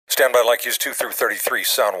Standby like Q's 2 through 33,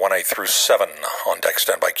 sound 1A through 7. On deck,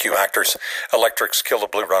 standby Q actors. Electrics, kill the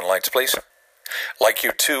blue run lights, please. Like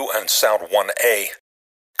Q 2 and sound 1A.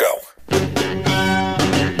 Go.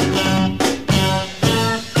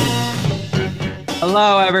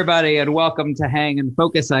 Hello, everybody, and welcome to Hang and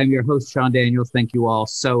Focus. I'm your host, Sean Daniels. Thank you all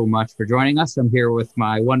so much for joining us. I'm here with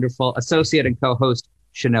my wonderful associate and co-host,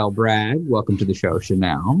 Chanel Bragg. Welcome to the show,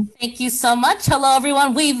 Chanel. Thank you so much. Hello,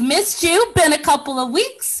 everyone. We've missed you. Been a couple of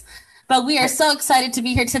weeks, but we are so excited to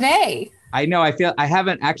be here today. I know. I feel I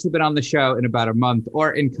haven't actually been on the show in about a month,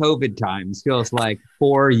 or in COVID times, feels like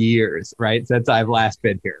 4 years, right, since I've last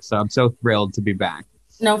been here. So I'm so thrilled to be back.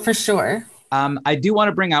 No, for sure. I do want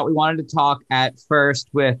to bring out, we wanted to talk at first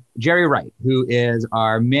with Jerry Wright, who is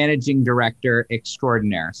our managing director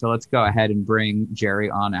extraordinaire. So let's go ahead and bring Jerry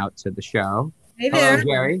on out to the show. Hey there.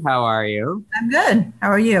 Hello, Jerry. How are you? I'm good. How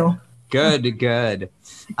are you? Good, good.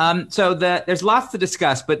 There's lots to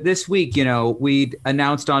discuss, but this week, we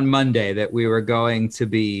announced on Monday that we were going to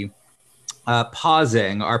be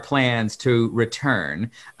pausing our plans to return.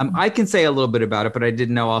 I can say a little bit about it, but I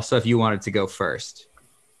didn't know also if you wanted to go first.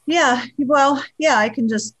 Yeah, well, I can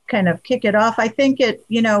just kind of kick it off. I think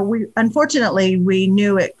unfortunately, we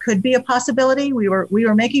knew it could be a possibility. We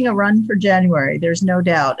were making a run for January, there's no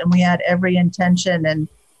doubt. And we had every intention. And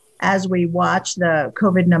as we watch the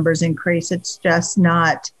COVID numbers increase, it's just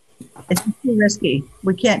it's too risky.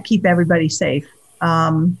 We can't keep everybody safe.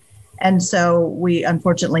 And so we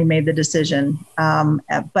unfortunately made the decision.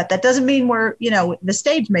 But that doesn't mean the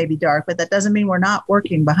stage may be dark, but that doesn't mean we're not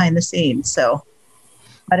working behind the scenes.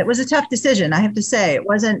 But it was a tough decision, I have to say. It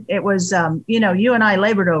was, you and I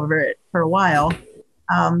labored over it for a while,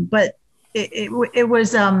 but it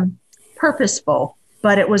was purposeful,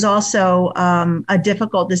 but it was also a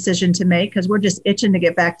difficult decision to make because we're just itching to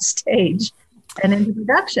get back to stage and into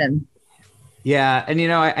production. Yeah. And,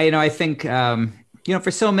 I think,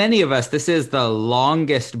 for so many of us, this is the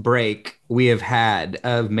longest break we have had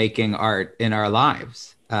of making art in our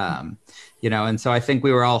lives. And so I think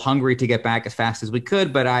we were all hungry to get back as fast as we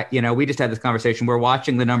could. But we just had this conversation. We're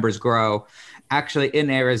watching the numbers grow. Actually, in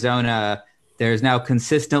Arizona, there's now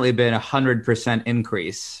consistently been 100%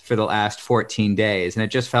 increase for the last 14 days. And it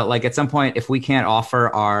just felt like at some point, if we can't offer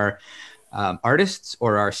our artists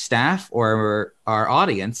or our staff or our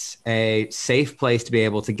audience a safe place to be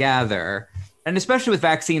able to gather, and especially with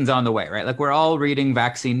vaccines on the way, right? Like we're all reading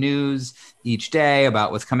vaccine news each day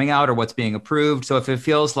about what's coming out or what's being approved. So if it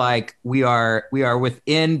feels like we are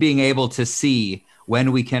within being able to see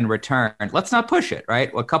when we can return, let's not push it,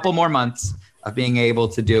 right? A couple more months of being able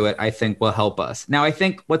to do it, I think will help us. Now, I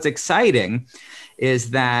think what's exciting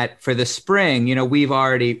is that for the spring, we've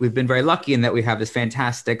been very lucky in that we have this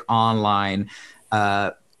fantastic online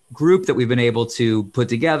group that we've been able to put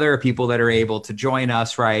together, people that are able to join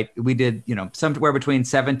us, right? We did, somewhere between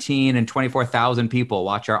 17 and 24,000 people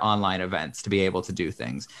watch our online events to be able to do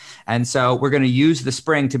things. And so we're going to use the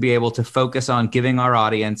spring to be able to focus on giving our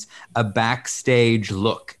audience a backstage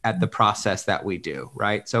look at the process that we do,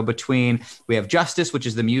 right? So we have Justice, which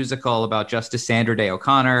is the musical about Justice Sandra Day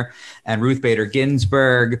O'Connor and Ruth Bader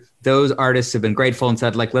Ginsburg. Those artists have been grateful and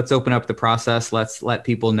said, let's open up the process. Let's let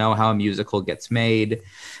people know how a musical gets made.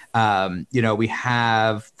 We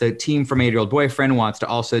have the team from 8-Year-Old Boyfriend wants to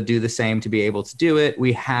also do the same to be able to do it.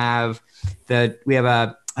 We have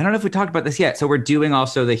I don't know if we talked about this yet. So we're doing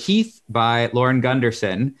also The Heath by Lauren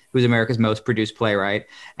Gunderson, who's America's most produced playwright,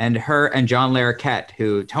 and her and John Larroquette,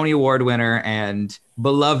 who Tony Award winner and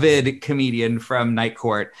beloved comedian from Night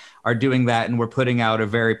Court, are doing that. And we're putting out a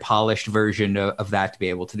very polished version of that to be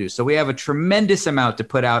able to do. So we have a tremendous amount to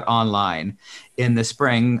put out online in the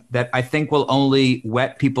spring that I think will only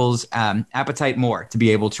whet people's appetite more to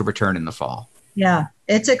be able to return in the fall. Yeah,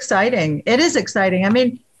 it's exciting. It is exciting. I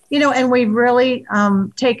mean, and we've really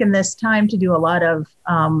taken this time to do a lot of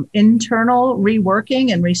internal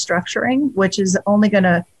reworking and restructuring, which is only going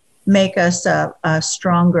to make us a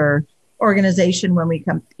stronger organization when we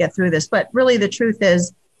get through this. But really, the truth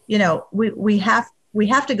is, we have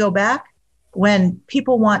to go back when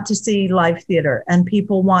people want to see live theater and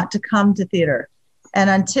people want to come to theater. And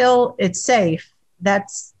until it's safe,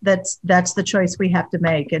 that's the choice we have to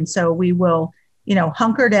make. And so we will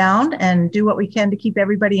hunker down and do what we can to keep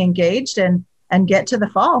everybody engaged and get to the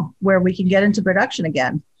fall where we can get into production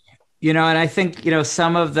again. And I think,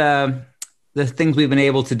 some of the things we've been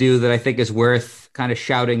able to do that I think is worth kind of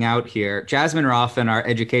shouting out here. Jasmine Roth in our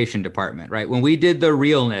education department, right? When we did The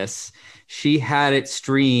Realness, she had it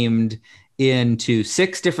streamed into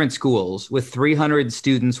 6 different schools with 300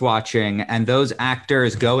 students watching, and those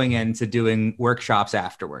actors going into doing workshops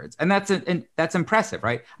afterwards. And that's impressive,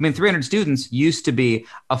 right? I mean, 300 students used to be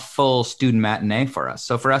a full student matinee for us.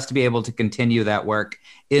 So for us to be able to continue that work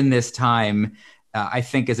in this time, I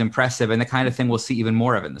think is impressive, and the kind of thing we'll see even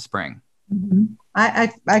more of in the spring. Mm-hmm.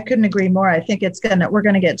 I couldn't agree more. I think we're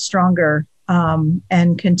gonna get stronger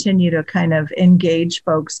and continue to kind of engage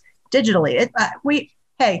folks digitally.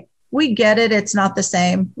 We get it. It's not the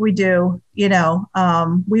same. We do,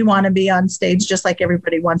 we want to be on stage just like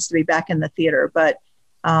everybody wants to be back in the theater, but,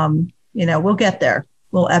 we'll get there.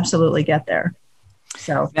 We'll absolutely get there.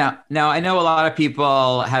 So now I know a lot of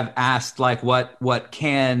people have asked, like, what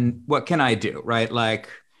can I do? Right. Like,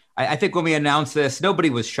 I think when we announced this, nobody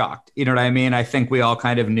was shocked. You know what I mean? I think we all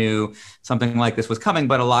kind of knew something like this was coming,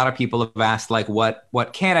 but a lot of people have asked, like,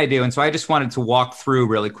 what can I do? And so I just wanted to walk through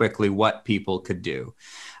really quickly what people could do.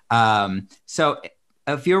 So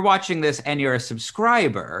if you're watching this and you're a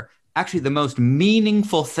subscriber, actually the most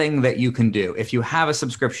meaningful thing that you can do if you have a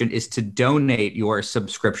subscription is to donate your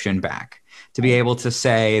subscription back. To be able to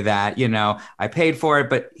say that, I paid for it,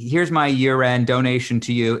 but here's my year-end donation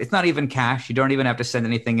to you. It's not even cash. You don't even have to send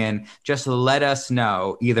anything in. Just let us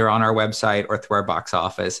know either on our website or through our box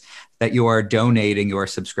office that you are donating your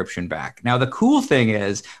subscription back. Now, the cool thing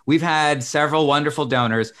is we've had several wonderful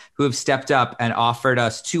donors who have stepped up and offered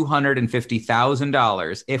us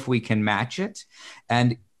 $250,000 if we can match it.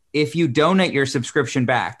 And if you donate your subscription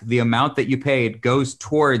back, the amount that you paid goes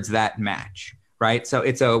towards that match. Right. So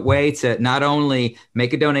it's a way to not only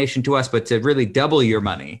make a donation to us, but to really double your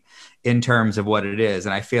money in terms of what it is.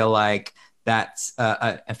 And I feel like that's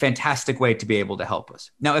a fantastic way to be able to help us.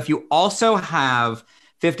 Now, if you also have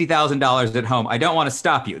 $50,000 at home, I don't want to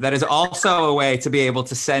stop you. That is also a way to be able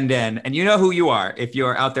to send in, and you know who you are if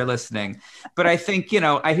you're out there listening. But I think,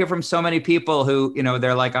 I hear from so many people who,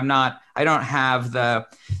 they're like, I don't have the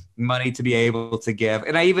money to be able to give.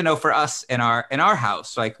 And I even know for us in our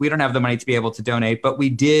house, like, we don't have the money to be able to donate, but we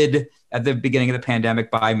did at the beginning of the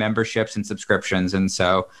pandemic buy memberships and subscriptions. And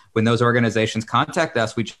so when those organizations contact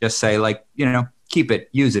us, we just say, like, keep it,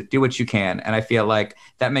 use it, do what you can. And I feel like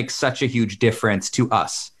that makes such a huge difference to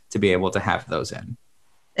us to be able to have those in.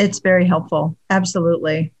 It's very helpful.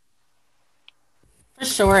 Absolutely. For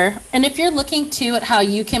sure. And if you're looking too at how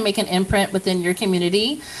you can make an imprint within your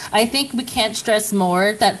community, I think we can't stress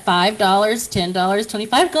more that $5, $10,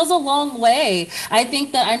 $25 goes a long way. I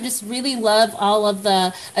think that I just really love all of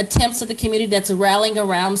the attempts of the community that's rallying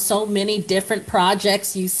around so many different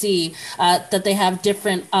projects. You see that they have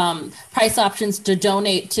different price options to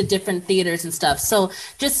donate to different theaters and stuff. So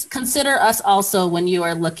just consider us also when you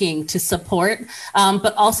are looking to support,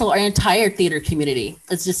 but also our entire theater community.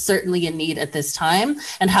 It's just certainly in need at this time.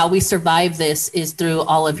 And how we survive this is through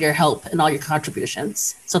all of your help and all your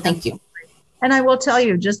contributions. So thank you. And I will tell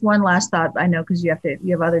you just one last thought. I know because you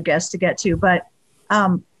have other guests to get to, but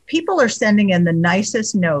people are sending in the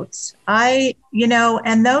nicest notes.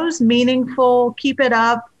 And those meaningful, keep it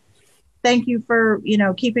up. Thank you for,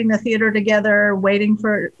 keeping the theater together, waiting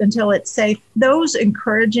until it's safe. Those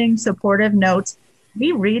encouraging, supportive notes,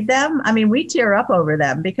 we read them. I mean, we tear up over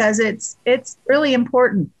them because it's really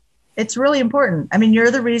important. It's really important. I mean,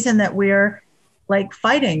 you're the reason that we're like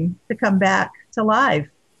fighting to come back to live.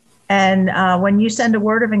 And when you send a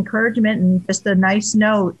word of encouragement and just a nice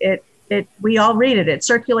note, we all read it. It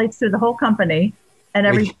circulates through the whole company, and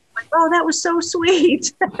everybody's like, "Oh, that was so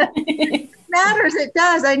sweet." It matters. It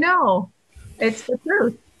does. I know. It's the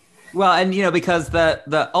truth. Well, and because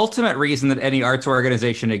the ultimate reason that any arts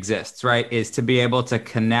organization exists, right, is to be able to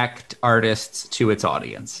connect artists to its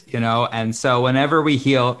audience, and so whenever we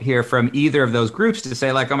hear from either of those groups to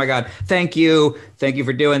say, like, "Oh my God, thank you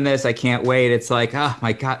for doing this, I can't wait," it's like, oh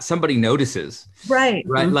my God, somebody notices, right?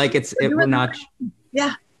 Like we're not,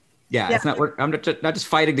 yeah. It's not. I'm not just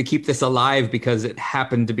fighting to keep this alive because it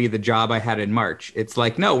happened to be the job I had in March. It's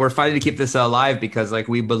like, no, we're fighting to keep this alive because, like,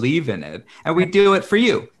 we believe in it, and we do it for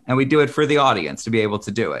you, and we do it for the audience to be able to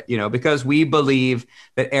do it. Because we believe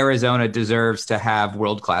that Arizona deserves to have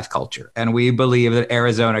world-class culture, and we believe that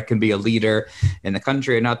Arizona can be a leader in the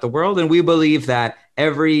country and not the world, and we believe that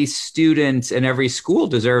every student and every school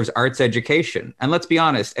deserves arts education. And let's be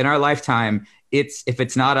honest, in our lifetime, if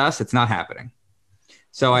it's not us, it's not happening.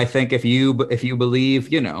 So I think if you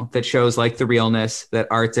believe, you know, that shows like The Realness, that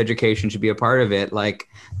arts education should be a part of it, like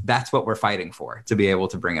that's what we're fighting for, to be able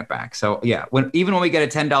to bring it back. So yeah, even when we get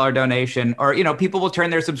a $10 donation, or, you know, people will turn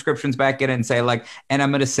their subscriptions back in and say like, and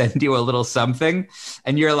I'm going to send you a little something.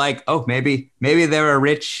 And you're like, oh, maybe they're a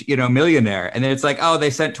rich, you know, millionaire. And then it's like, oh, they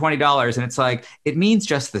sent $20. And it's like, it means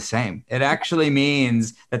just the same. It actually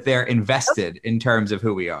means that they're invested in terms of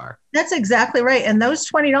who we are. That's exactly right. And those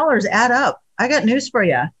 $20 add up. I got news for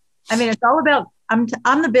you. I mean, it's all about, I'm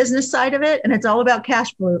on the business side of it, and it's all about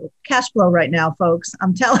cash flow right now, folks.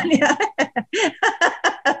 I'm telling you.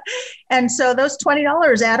 And so those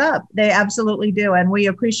 $20 add up. They absolutely do. And we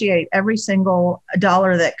appreciate every single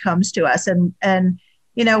dollar that comes to us. And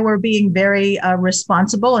you know, we're being very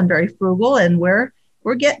responsible and very frugal, and we're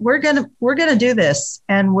gonna do this,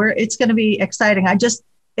 and it's gonna be exciting. I just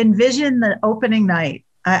envision the opening night.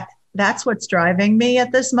 That's what's driving me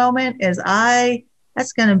at this moment.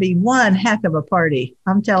 That's going to be one heck of a party.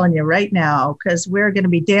 I'm telling you right now, because we're going to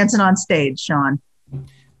be dancing on stage, Sean.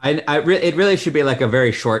 It really should be like a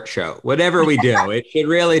very short show. Whatever we do, it should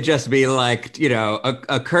really just be like, you know,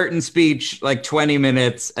 a curtain speech, like 20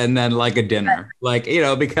 minutes, and then like a dinner, like, you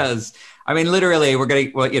know, because I mean, literally,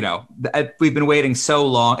 we've been waiting so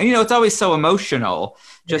long, and, you know, it's always so emotional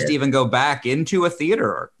just to even go back into a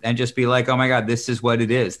theater and just be like, oh my God, this is what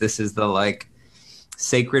it is. This is the like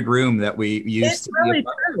sacred room that we used. It's really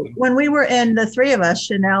true. When we were in, the three of us,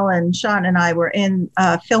 Chanel and Sean and I, were in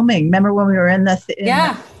filming. Remember when we were in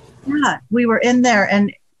we were in there,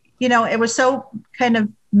 and, you know, it was so kind of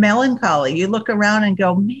melancholy. You look around and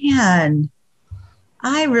go, man,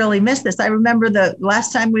 I really miss this. I remember the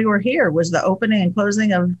last time we were here was the opening and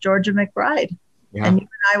closing of Georgia McBride. Yeah. And you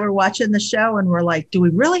and I were watching the show, and we're like, do we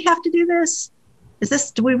really have to do this?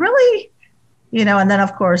 Do we really, you know? And then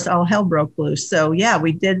of course all hell broke loose. So yeah,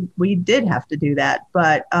 we did have to do that,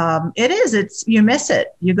 but you miss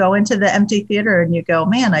it. You go into the empty theater and you go,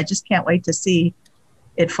 man, I just can't wait to see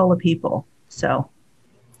it full of people. So.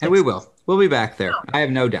 And we'll be back there. I have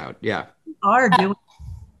no doubt. Yeah. We are doing.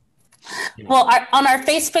 Well, on our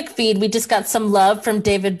Facebook feed, we just got some love from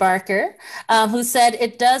David Barker, who said,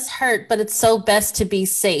 it does hurt, but it's so best to be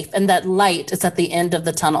safe. And that light is at the end of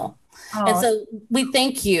the tunnel. Oh. And so we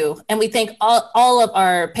thank you. And we thank all of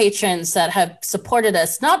our patrons that have supported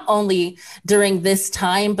us, not only during this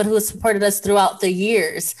time, but who have supported us throughout the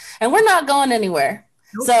years. And we're not going anywhere.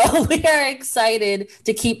 Nope. So we are excited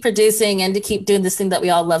to keep producing and to keep doing this thing that we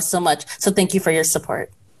all love so much. So thank you for your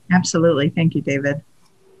support. Absolutely. Thank you, David.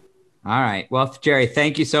 All right. Well, Jerry,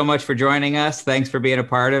 thank you so much for joining us. Thanks for being a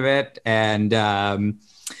part of it. And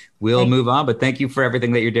we'll move on, but thank you for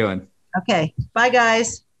everything that you're doing. Okay. Bye,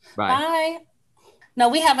 guys. Bye. Now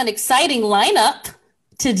we have an exciting lineup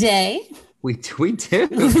today. We do. Tell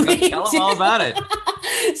them all about it.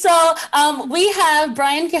 So we have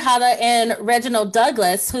Brian Quijada and Reginald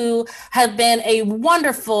Douglas, who have been a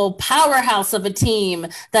wonderful powerhouse of a team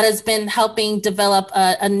that has been helping develop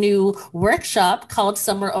a new workshop called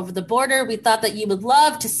Summer Over the Border. We thought that you would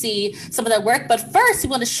love to see some of that work. But first, we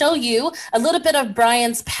want to show you a little bit of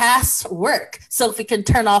Brian's past work. So if we could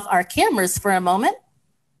turn off our cameras for a moment.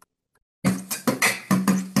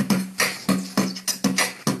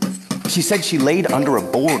 She said she laid under a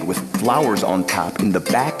board with flowers on top in the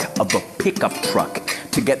back of a pickup truck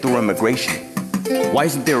to get through immigration. Why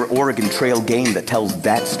isn't there an Oregon Trail game that tells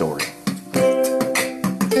that story?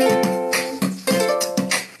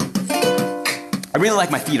 I really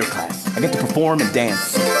like my theater class. I get to perform and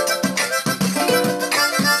dance.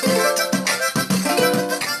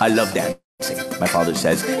 I love dancing, my father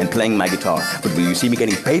says, and playing my guitar. But will you see me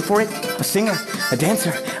getting paid for it? A singer, a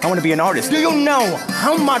dancer, I want to be an artist. Do you know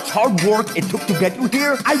how much hard work it took to get you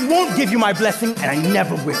here? I won't give you my blessing, and I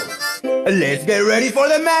never will. Let's get ready for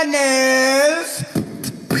the madness!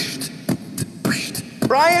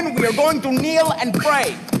 Brian, we are going to kneel and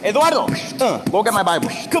pray. Eduardo, go get my Bible.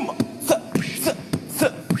 Come on.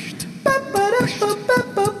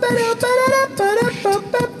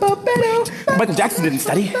 Michael Jackson didn't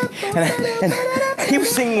study, and he was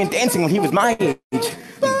singing and dancing when he was my age.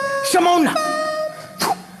 Shimona!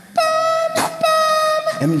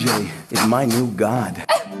 MJ is my new god.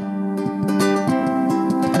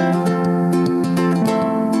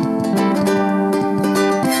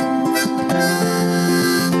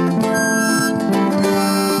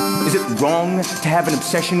 Is it wrong to have an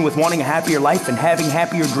obsession with wanting a happier life and having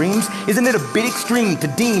happier dreams? Isn't it a bit extreme to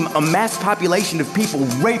deem a mass population of people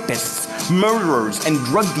rapists, murderers, and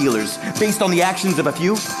drug dealers based on the actions of a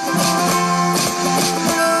few?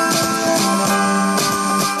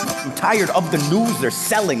 tired of the news they're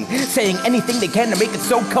selling, saying anything they can to make it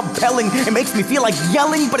so compelling. It makes me feel like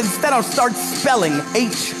yelling, but instead I'll start spelling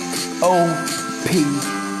Hope.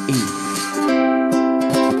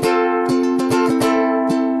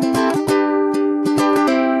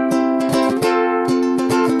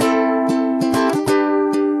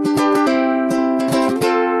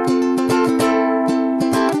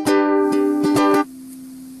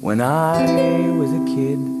 When I was a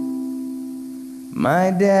kid, my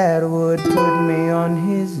dad would put me on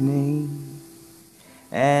his knee,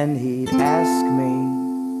 and he'd ask me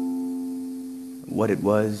what it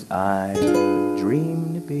was I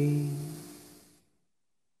dreamed to be.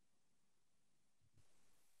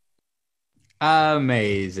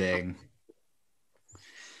 Amazing.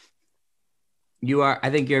 I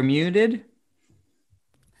think you're muted.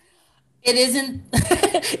 It isn't,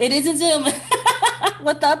 it isn't Zoom.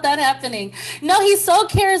 Without that happening. No, he's so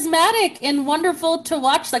charismatic and wonderful to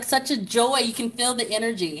watch, like such a joy. You can feel the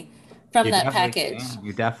energy from that package.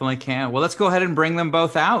 You definitely can. Well, let's go ahead and bring them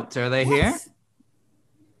both out. Are they here?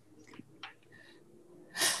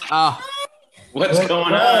 Oh. What's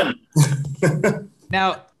going on?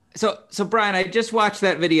 Now, so Brian, I just watched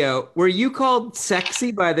that video. Were you called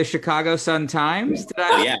sexy by the Chicago Sun-Times?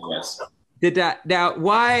 Yeah, it was. Did that? Now,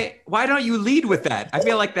 why don't you lead with that? I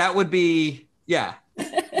feel like that would be, yeah.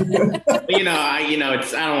 It's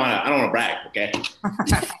I don't want to brag, okay?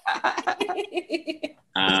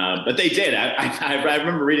 But they did. I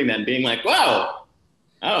remember reading that and being like, whoa,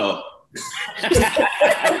 oh.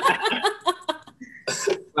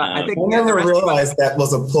 I never realized that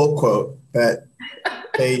was a pull quote that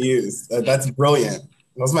they used. That's brilliant.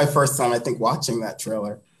 That was my first time, I think, watching that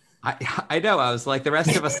trailer. I know. I was like, the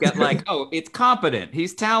rest of us get like, oh, it's competent.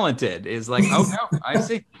 He's talented. Is like, oh no, I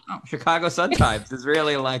see. Oh, Chicago Sun-Times is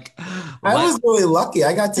really like. I was really lucky.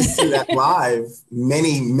 I got to see that live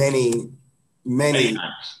many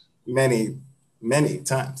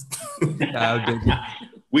times.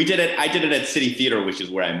 We did it. I did it at City Theater, which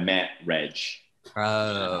is where I met Reg.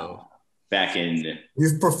 Oh. Back in.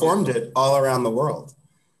 You've performed it all around the world.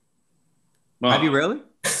 Well, have you really?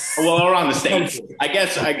 Well, all around the States. I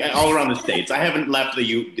guess all around the States. I haven't left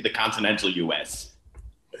the continental U.S.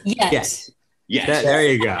 Yes. There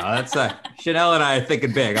you go. That's Chanel and I are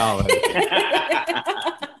thinking big always.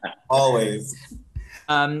 Always.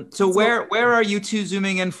 So where are you two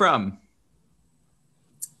zooming in from?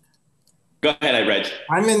 Go ahead, Reg.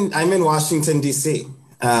 I'm in Washington, D.C.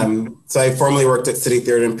 So I formerly worked at City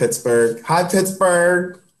Theater in Pittsburgh. Hi,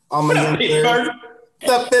 Pittsburgh. What up, Pittsburgh?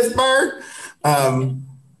 What's up, Pittsburgh?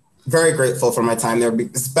 Very grateful for my time there,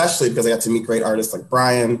 especially because I got to meet great artists like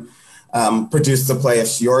Brian. Produced the play of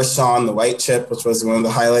Yours, Sean, The White Chip, which was one of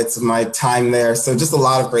the highlights of my time there. So just a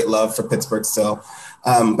lot of great love for Pittsburgh still.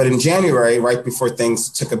 But in January, right before things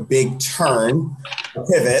took a big turn, a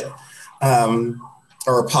pivot,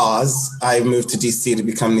 or a pause, I moved to DC to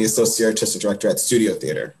become the Associate Artistic Director at Studio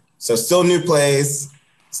Theater. So still new plays,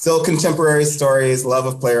 still contemporary stories, love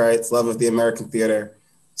of playwrights, love of the American theater.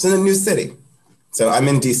 It's in a new city. So I'm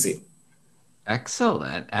in DC.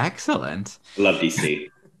 Excellent. Love DC.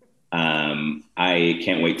 I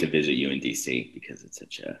can't wait to visit you in DC because it's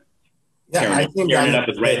such a pairing up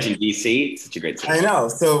with Reg in DC. It's such a great city. I know.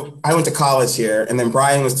 So I went to college here, and then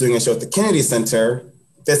Brian was doing a show at the Kennedy Center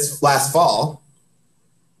this last fall.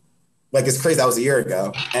 Like, it's crazy. That was a year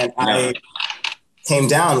ago. And I came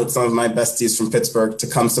down with some of my besties from Pittsburgh to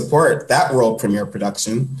come support that world premiere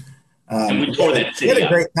production. And we tore that city We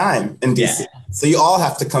had a great time in DC. Yeah. So you all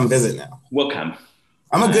have to come visit now. We'll come.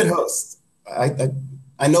 I'm a good host. I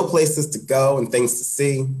know places to go and things to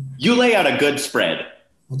see. You lay out a good spread.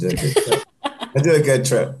 I do a good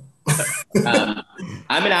trip.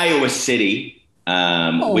 I'm in Iowa City,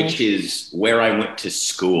 which is where I went to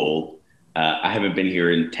school. I haven't been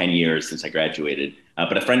here in 10 years since I graduated,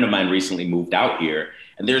 but a friend of mine recently moved out here,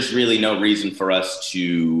 and there's really no reason for us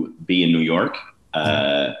to be in New York.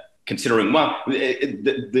 Considering, well,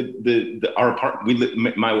 our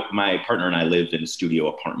apartment, my partner and I lived in a studio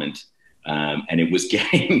apartment, and it was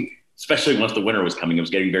getting, especially once the winter was coming, it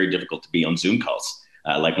was getting very difficult to be on Zoom calls.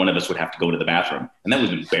 Like one of us would have to go to the bathroom, and that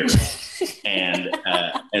was embarrassing. and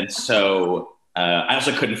so I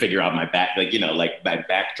also couldn't figure out my my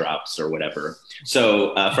backdrops or whatever.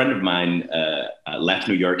 So a friend of mine left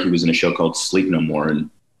New York. He was in a show called Sleep No More and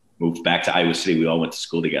moved back to Iowa City. We all went to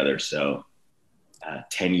school together. So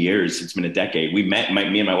 10 years, it's been a decade. We met,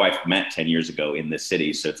 me and my wife met 10 years ago in this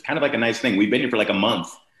city. So it's kind of like a nice thing. We've been here for like a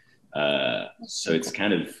month. So it's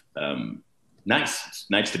kind of nice. It's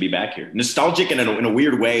nice to be back here. Nostalgic and in a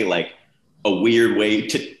weird way, like a weird way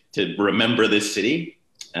to remember this city.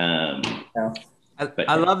 I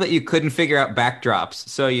I love that you couldn't figure out backdrops,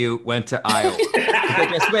 so you went to Iowa. It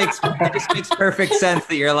just makes perfect sense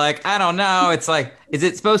that you're like, I don't know. It's like, is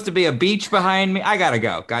it supposed to be a beach behind me? I gotta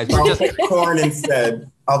go, guys. I'll pick corn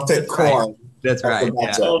instead. I'll pick corn. That's right.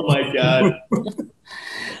 Yeah. Oh my God.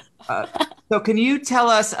 So can you tell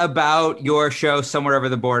us about your show, Somewhere Over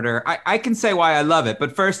the Border? I can say why I love it,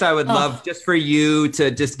 but first I would love just for you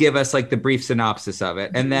to just give us like the brief synopsis of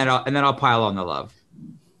it, and then I'll pile on the love.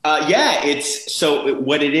 It's so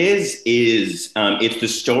what it is it's the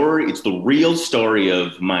story. It's the real story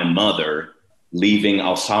of my mother leaving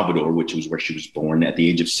El Salvador, which was where she was born, at the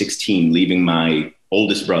age of 16, leaving my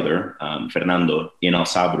oldest brother, Fernando, in El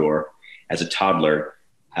Salvador as a toddler,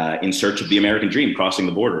 in search of the American dream, crossing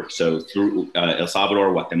the border. So through El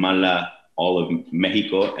Salvador, Guatemala, all of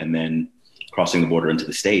Mexico, and then crossing the border into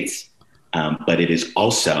the States. But it is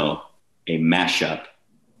also a mashup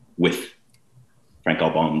with Frank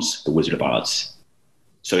Albaum's The Wizard of Oz.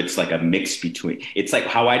 So it's like a mix between, it's like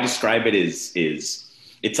how I describe it is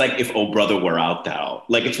it's like if Oh Brother Where Art Thou.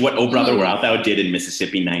 Like it's what Oh Brother Where Art Thou did in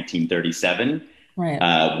Mississippi 1937.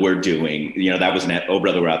 Right. We're doing, that was Oh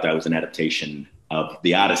Brother Where Art Thou was an adaptation of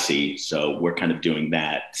the Odyssey. So we're kind of doing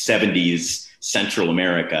that 70s Central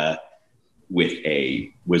America with a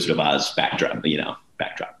Wizard of Oz backdrop.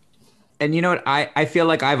 And you know what? I feel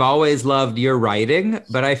like I've always loved your writing,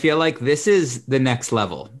 but I feel like this is the next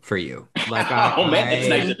level for you. Like, man, that's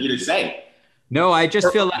nice of you to say. No, I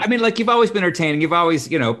just feel like you've always been entertaining. You've always,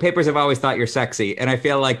 papers have always thought you're sexy. And I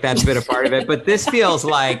feel like that's been a part of it. But this feels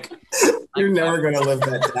like you're never going to live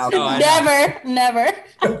that down. Never.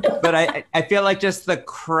 But I feel like just the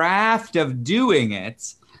craft of doing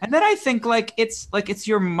it. And then I think it's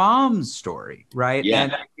your mom's story, right? Yeah.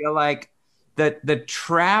 And I feel like the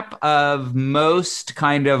trap of most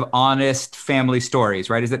kind of honest family stories,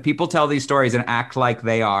 right, is that people tell these stories and act like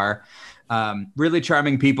they are really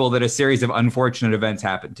charming people that a series of unfortunate events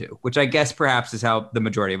happen to, which I guess perhaps is how the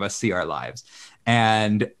majority of us see our lives.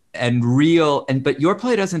 But your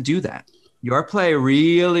play doesn't do that. Your play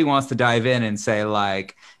really wants to dive in and say,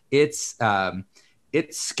 like, it's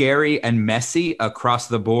scary and messy across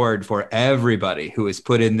the board for everybody who is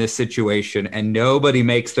put in this situation, and nobody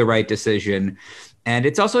makes the right decision. And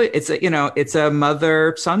it's a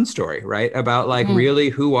mother-son story, right? About like really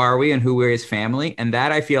who are we and who we're as family. And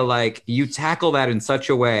that, I feel like you tackle that in such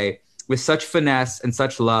a way with such finesse and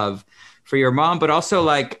such love for your mom, but also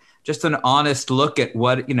like just an honest look at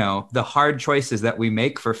what, the hard choices that we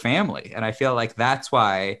make for family. And I feel like that's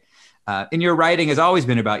why and your writing has always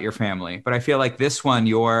been about your family, but I feel like this one,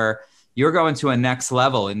 you're going to a next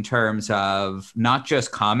level in terms of not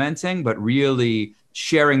just commenting, but really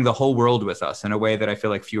sharing the whole world with us in a way that I feel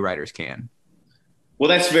like few writers can. Well,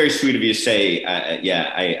 that's very sweet of you to say.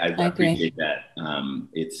 I appreciate that.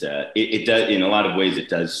 It does, in a lot of ways, it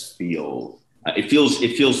does feel, it feels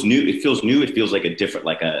new. It feels new. It feels like a different,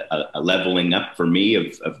 like a leveling up for me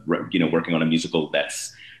of working on a musical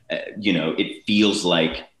that's, it feels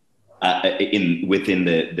like, within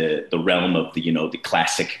the realm of the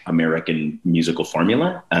classic American musical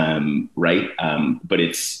formula, right? But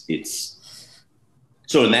it's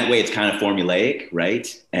so in that way it's kind of formulaic,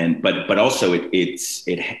 right? And but also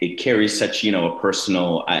it carries such a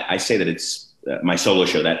personal. I say that it's my solo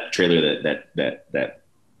show, that trailer that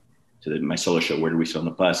my solo show, Where Do We Sit on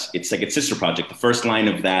the Bus? It's like its sister project. The first line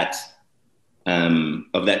of that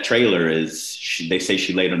trailer is they say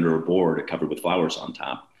she laid under a board covered with flowers on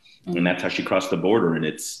top. And that's how she crossed the border. And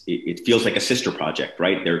it feels like a sister project,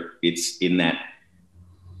 right? It's in that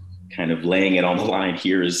kind of laying it on the line.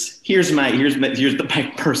 Here's my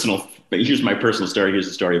personal story. Here's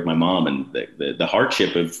the story of my mom and the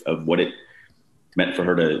hardship of what it meant for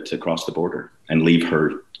her to cross the border and leave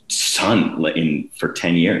her son for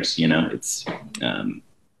 10 years. It's I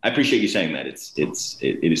appreciate you saying that.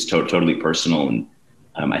 It is totally personal. And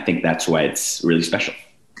I think that's why it's really special.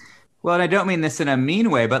 Well, and I don't mean this in a mean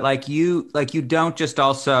way, but you don't just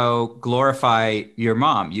also glorify your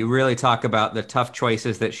mom. You really talk about the tough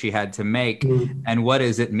choices that she had to make and what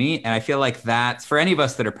does it mean. And I feel like that's for any of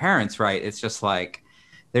us that are parents, right? It's just like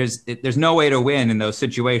there's no way to win in those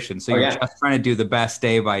situations. So you're just trying to do the best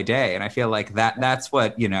day by day. And I feel like that's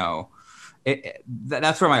what,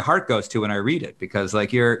 that's where my heart goes to when I read it, because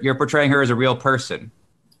like you're portraying her as a real person.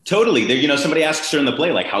 Totally. Somebody asks her in the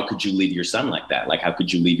play, like, how could you leave your son like that? Like, how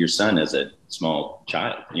could you leave your son as a small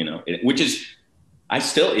child, which is, I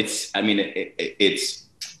guess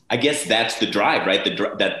that's the drive, right?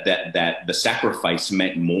 That the sacrifice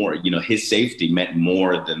meant more, his safety meant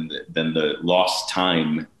more than the lost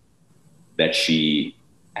time that she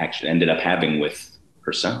actually ended up having with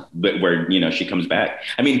her son, but where, you know, she comes back.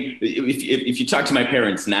 I mean, if you talk to my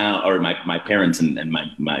parents now, or my parents and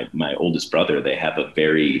my oldest brother, they have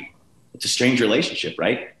it's a strange relationship,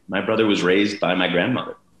 right? My brother was raised by my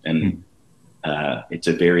grandmother, and it's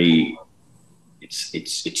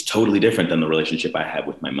totally different than the relationship I have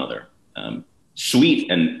with my mother. Sweet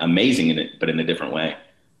and amazing in it, but in a different way.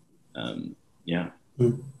 Yeah.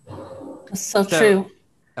 That's so true.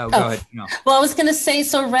 Go ahead. No. Well, I was going to say,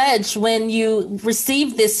 so Reg, when you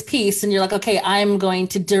received this piece and you're like, okay, I'm going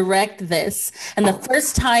to direct this. And the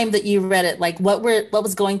first time that you read it, like what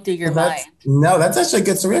was going through your mind? No, that's actually a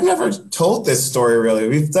good story. We've never told this story really.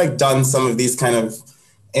 We've like done some of these kind of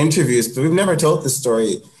interviews, but we've never told this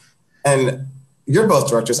story. And you're both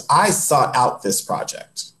directors. I sought out this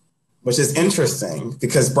project, which is interesting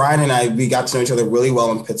because Brian and we got to know each other really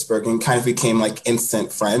well in Pittsburgh and kind of became like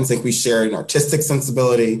instant friends. Like we shared an artistic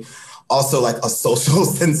sensibility, also like a social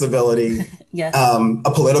sensibility, yes.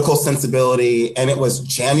 A political sensibility. And it was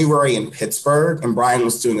January in Pittsburgh and Brian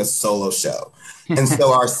was doing a solo show. And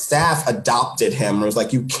so our staff adopted him. It was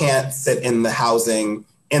like, you can't sit in the housing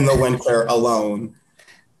in the winter alone.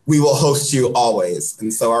 We will host you always.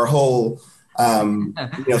 And so our whole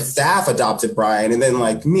staff adopted Brian, and then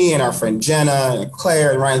like me and our friend Jenna and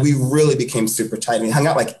Claire and Ryan, we really became super tight and we hung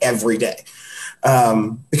out like every day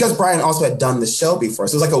because Brian also had done the show before.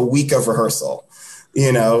 So it was like a week of rehearsal,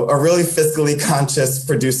 you know, a really fiscally conscious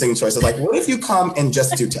producing choice of like, what if you come and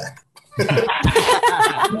just do tech? That's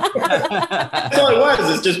all it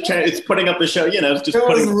was. It's putting up the show, you know. It's just it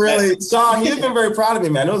was really, Sean, you've been very proud of me,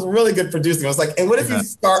 man. It was really good producing. I was like, and what if you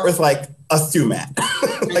start with like a sumat,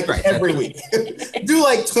 like every week? Do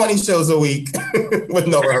like 20 shows a week with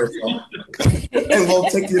no rehearsal, and we'll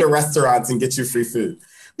take you to restaurants and get you free food.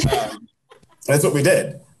 That's what we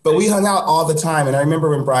did. But we hung out all the time. And I remember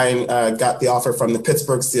when Brian got the offer from the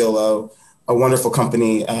Pittsburgh CLO, a wonderful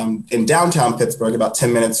company in downtown Pittsburgh, about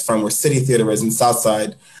 10 minutes from where City Theater is in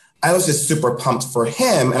Southside. I was just super pumped for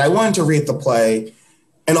him. And I wanted to read the play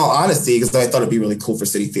in all honesty, because I thought it'd be really cool for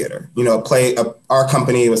City Theater. You know, our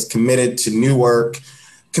company was committed to new work,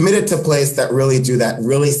 committed to plays that really do that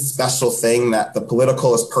really special thing that the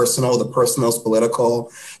political is personal, the personal is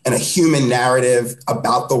political, and a human narrative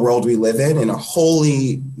about the world we live in a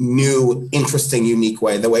wholly new, interesting, unique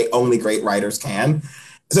way, the way only great writers can.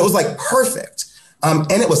 So it was like perfect. And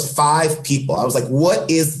it was 5 people. I was like, what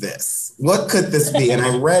is this? What could this be? And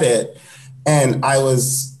I read it and I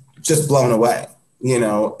was just blown away. You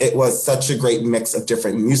know, it was such a great mix of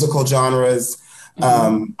different musical genres.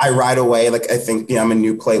 I right away, like, I think, you know, I'm a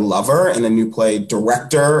new play lover and a new play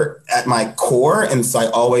director at my core. And so I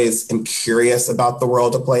always am curious about the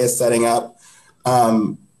world a play is setting up.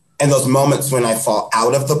 And those moments when I fall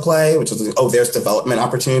out of the play, which is, oh, there's development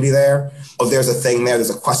opportunity there. Oh, there's a thing there.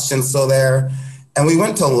 There's a question still there. And we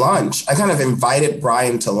went to lunch. I kind of invited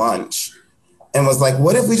Brian to lunch and was like,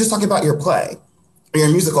 what if we just talk about your play or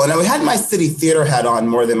your musical? And I had my City Theater hat on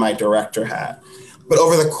more than my director hat. But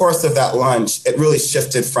over the course of that lunch, it really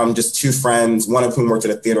shifted from just 2 friends, one of whom worked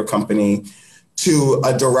at a theater company, to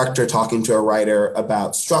a director talking to a writer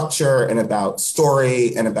about structure and about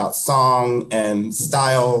story and about song and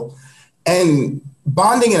style, and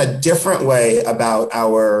bonding in a different way about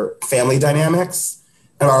our family dynamics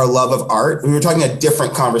and our love of art. We were talking a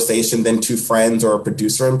different conversation than 2 friends or a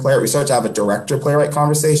producer and player. We started to have a director-playwright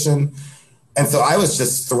conversation. And so I was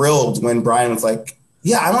just thrilled when Brian was like,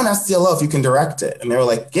 yeah, I want SCLO if you can direct it. And they were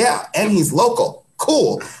like, yeah, and he's local.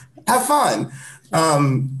 Cool. Have fun.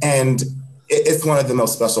 And it's one of the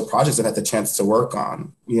most special projects I've had the chance to work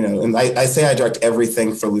on, you know, and I say I direct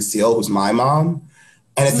everything for Lucille, who's my mom.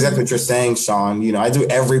 And it's exactly what you're saying, Sean. You know, I do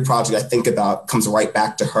every project I think about comes right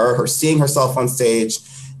back to her seeing herself on stage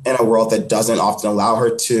in a world that doesn't often allow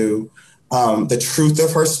her to. The truth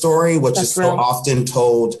of her story, which is so often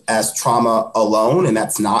told as trauma alone, and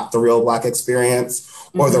that's not the real Black experience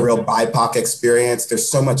or the real BIPOC experience. There's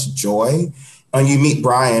so much joy. When you meet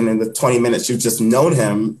Brian in the 20 minutes you've just known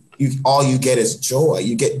him, all you get is joy.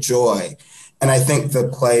 You get joy. And I think the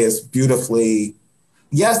play is beautifully,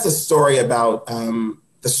 yes, a story about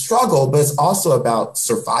the struggle, but it's also about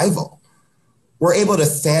survival. We're able to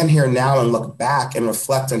stand here now and look back and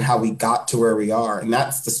reflect on how we got to where we are. And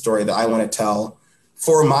that's the story that I want to tell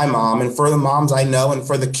for my mom and for the moms I know and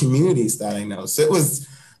for the communities that I know. So it was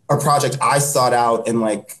a project I sought out and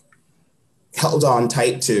like held on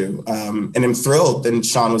tight to. And I'm thrilled that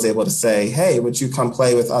Sean was able to say, hey, would you come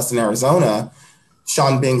play with us in Arizona?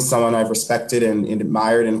 Sean being someone I've respected and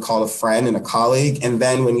admired and called a friend and a colleague. And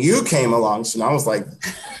then when you came along, Sean, I was like,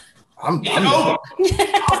 I'm over.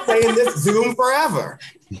 I'll stay in this Zoom forever.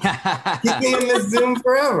 Keep me in this Zoom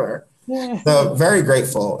forever. So very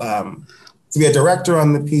grateful to be a director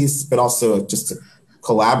on the piece, but also just a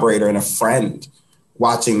collaborator and a friend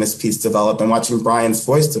watching this piece develop and watching Brian's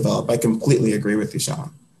voice develop. I completely agree with you,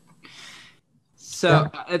 Sean.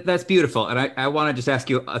 So that's beautiful. And I want to just ask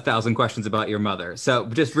you 1,000 questions about your mother. So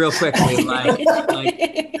just real quickly, like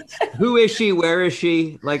who is she? Where is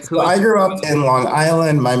she? Like, who? So I grew up in Long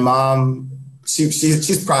Island. My mom,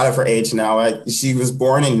 she's proud of her age now. She was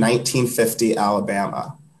born in 1950,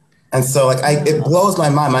 Alabama. And so it blows my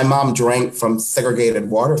mind. My mom drank from segregated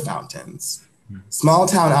water fountains, small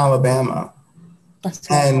town Alabama.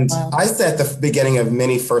 And I said at the beginning of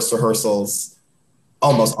many first rehearsals,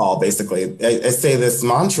 almost all basically, I say this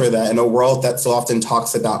mantra that in a world that so often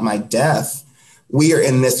talks about my death, we are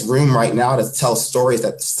in this room right now to tell stories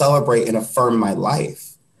that celebrate and affirm my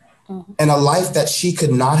life and a life that she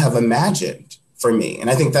could not have imagined for me. And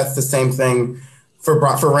I think that's the same thing for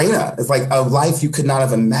Raina. It's like a life you could not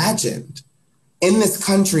have imagined in this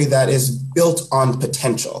country that is built on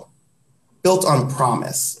potential, built on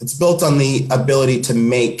promise. It's built on the ability to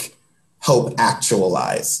make hope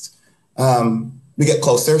actualized. We get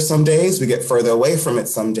closer some days, we get further away from it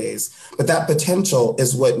some days, but that potential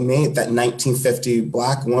is what made that 1950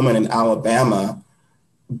 Black woman in Alabama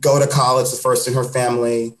go to college, the first in her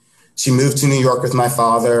family. She moved to New York with my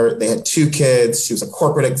father. They had 2 kids. She was a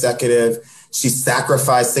corporate executive. She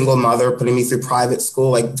sacrificed, single mother, putting me through private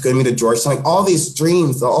school, like getting me to Georgetown, like all these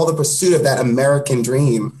dreams, all the pursuit of that American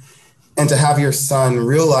dream. And to have your son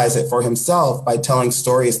realize it for himself by telling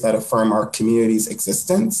stories that affirm our community's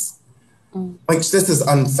existence. Like this is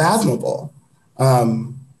unfathomable.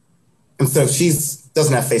 And so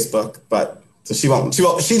doesn't have Facebook, but so she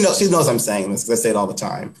knows I'm saying this because I say it all the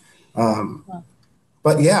time.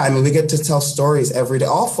 But yeah, I mean, we get to tell stories every day,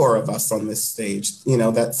 all 4 of us on this stage,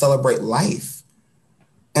 that celebrate life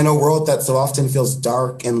in a world that so often feels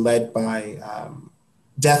dark and led by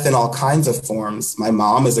death in all kinds of forms. My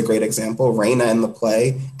mom is a great example. Raina in the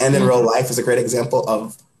play and in real life is a great example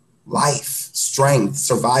of life, strength,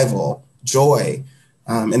 survival, joy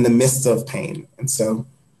in the midst of pain. And so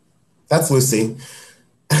that's Lucy.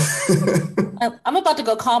 I'm about to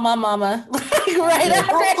go call my mama right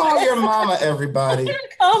after. Don't call your mama, everybody.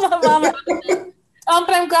 Call my mama.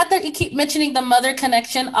 But I'm glad that you keep mentioning the mother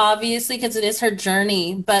connection, obviously, because it is her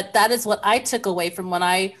journey. But that is what I took away from when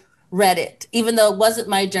I read it. Even though it wasn't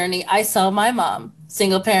my journey, I saw my mom,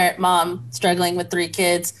 single parent mom, struggling with 3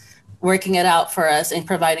 kids, working it out for us and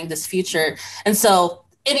providing this future. And so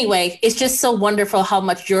anyway, it's just so wonderful how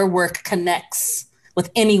much your work connects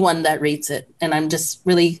with anyone that reads it. And I'm just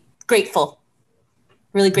really grateful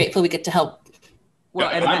we get to help. Well,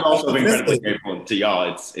 and I'm also incredibly grateful to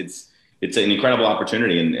y'all. It's an incredible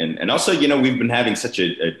opportunity. And also, we've been having such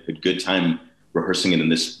a good time rehearsing it, and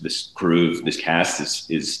this crew, this cast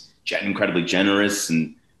is incredibly generous,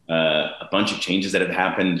 and a bunch of changes that have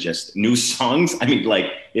happened, just new songs. I mean, like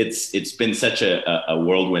it's been such a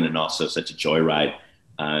whirlwind and also such a joyride.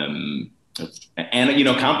 And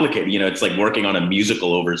complicated. It's like working on a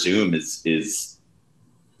musical over Zoom is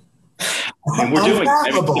I mean, we're doing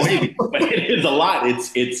everything, but it is a lot.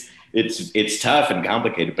 It's tough and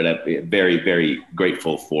complicated, but I'm very, very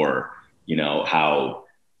grateful for how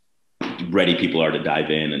ready people are to dive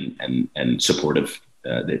in and supportive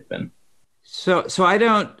they've been. So I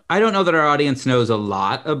don't know that our audience knows a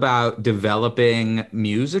lot about developing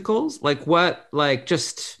musicals.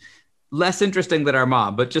 Just less interesting than our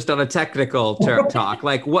mom, but just on a technical talk,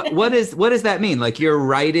 like what does that mean? Like you're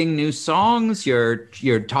writing new songs, you're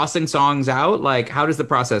tossing songs out. Like how does the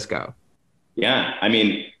process go? Yeah, I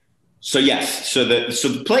mean, so yes, so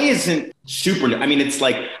the play isn't super. I mean, it's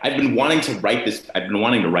like I've been wanting to write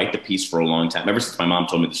the piece for a long time, ever since my mom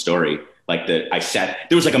told me the story. There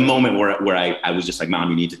was like a moment where I was just like, Mom,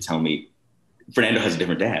 you need to tell me. Fernando has a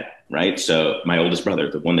different dad, right? So my oldest brother,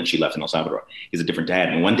 the one that she left in El Salvador, is a different dad.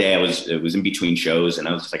 And one day it was in between shows, and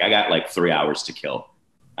I was just like, I got like 3 hours to kill.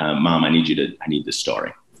 Mom, I need this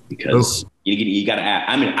story because you got to act.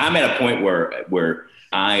 I mean, I'm at a point where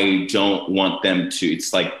I don't want them to.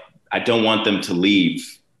 It's like I don't want them to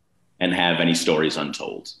leave and have any stories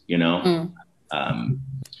untold,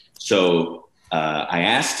 So I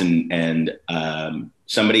asked, and a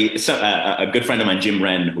good friend of mine, Jim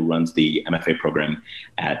Wren, who runs the MFA program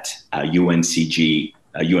at UNC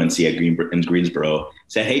in Greensboro,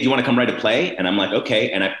 said, "Hey, do you want to come write a play?" And I'm like,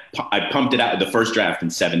 "Okay." And I pumped it out, the first draft, in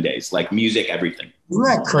 7 days, like music, everything. Isn't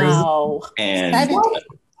that crazy? Wow. And I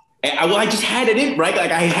just had it in, right?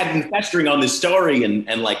 Like I had been festering on this story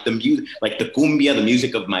and like the music, like the cumbia, the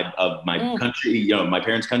music of my country, my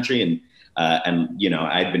parents' country, and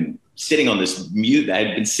I'd been sitting on this mute. I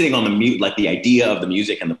had been sitting on the mute, like the idea of the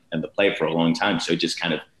music and the play for a long time. So it just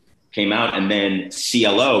kind of came out. And then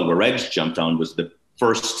CLO, where Reg jumped on, was the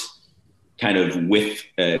first kind of with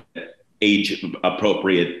age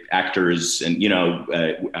appropriate actors, and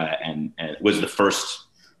and was the first,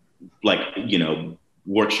 like,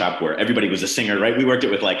 workshop where everybody was a singer, right? We worked it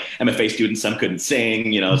with like MFA students. Some couldn't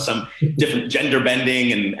sing, some different gender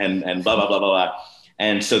bending and blah, blah, blah, blah, blah.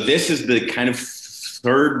 And so this is the kind of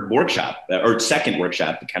third workshop or second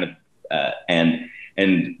workshop, kind of,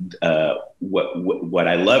 what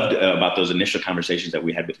I loved about those initial conversations that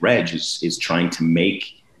we had with Reg is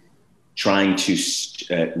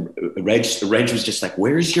Reg was just like,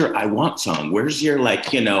 where's your I Want song? Where's your,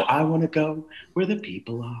 like, I want to go where the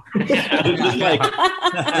people are. I was just like,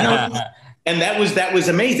 and that was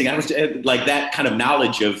amazing. I was like, that kind of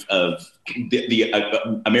knowledge of the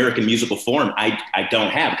American musical form. I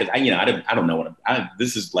don't have, because I don't know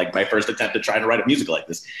this is like my first attempt to try to write a musical like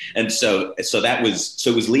this. And so it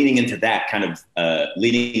was leaning into that kind of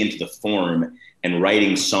leaning into the form and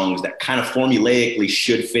writing songs that kind of formulaically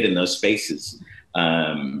should fit in those spaces.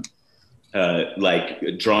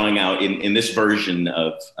 Like drawing out in this version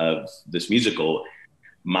of this musical,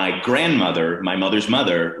 my grandmother, my mother's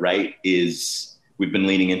mother, right, we've been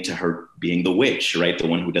leaning into her being the witch, right? The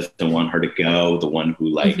one who doesn't want her to go, the one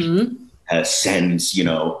who sends,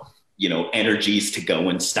 energies to go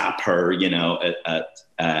and stop her,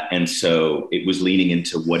 and so it was leaning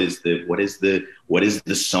into what is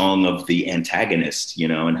the song of the antagonist,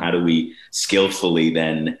 and how do we skillfully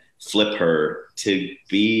then flip her to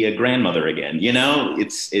be a grandmother again? So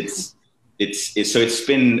it's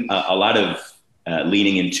been a lot of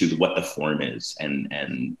leaning into what the form is,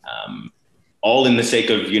 and all in the sake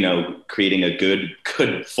of creating a good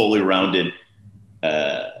fully rounded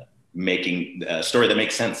making a story that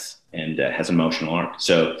makes sense and has an emotional arc.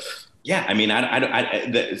 So yeah, I mean,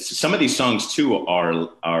 some of these songs too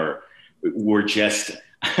were just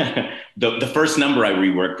the first number I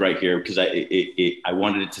reworked right here, because I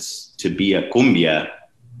wanted it to be a cumbia,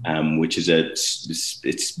 which is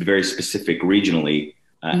it's very specific regionally,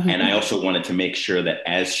 and I also wanted to make sure that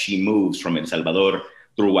as she moves from El Salvador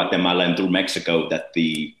through Guatemala and through Mexico, that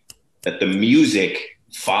the music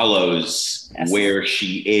follows where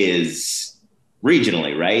she is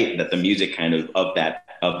regionally, right? That the music kind of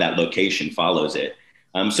that location follows it.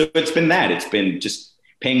 So it's been just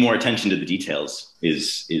paying more attention to the details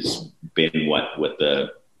is been what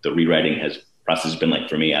the rewriting process has been like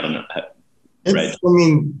for me. I don't know. Right. I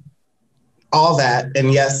mean, all that,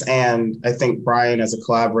 and yes, and I think Brian as a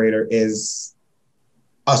collaborator is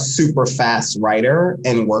a super fast writer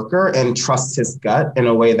and worker and trusts his gut in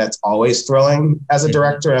a way that's always thrilling as a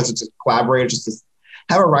director and as a collaborator, just to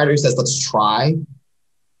have a writer who says, let's try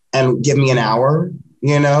and give me an hour,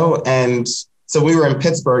 And so we were in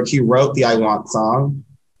Pittsburgh. He wrote the I Want song.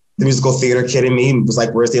 The musical theater kid in me was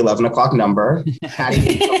like, where's the 11 o'clock number?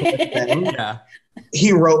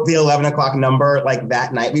 He wrote the 11 o'clock number like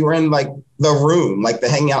that night. We were in like the room, like the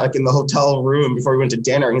hangout, like in the hotel room before we went to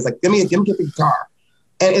dinner. And he's like, give me the guitar.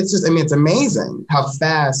 And it's just, it's amazing how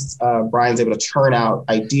fast Brian's able to churn out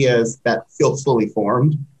ideas that feel fully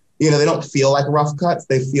formed. They don't feel like rough cuts.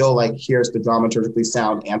 They feel like, here's the dramaturgically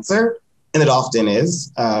sound answer. And it often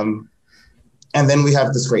is. And then we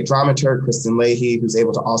have this great dramaturg, Kristen Leahy, who's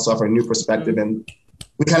able to also offer a new perspective. And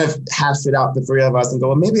we kind of hash it out, the three of us, and go,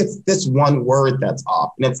 well, maybe it's this one word that's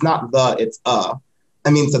off. And it's not it's so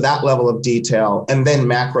that level of detail. And then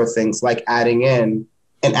macro things like adding in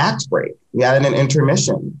an act break. We added an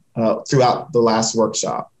intermission throughout the last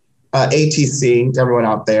workshop. ATC, to everyone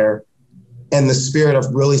out there, in the spirit of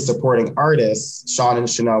really supporting artists, Sean and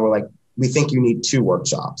Chanel were like, we think you need 2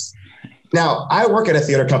 workshops. Now, I work at a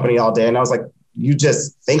theater company all day, and I was like, you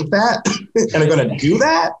just think that and are going to do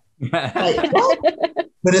that? Like, what?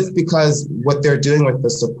 But it's because what they're doing with the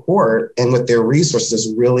support and with their resources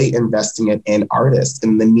is really investing it in artists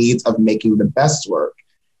and the needs of making the best work.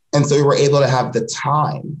 And so we were able to have the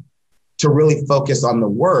time to really focus on the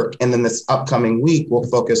work. And then this upcoming week, we'll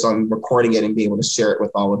focus on recording it and be able to share it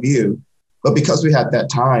with all of you. But because we had that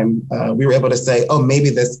time, we were able to say, oh,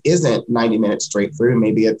 maybe this isn't 90 minutes straight through.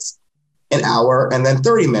 Maybe it's an hour and then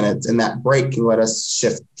 30 minutes. And that break can let us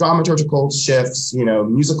shift dramaturgical shifts,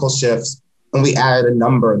 musical shifts. And we added a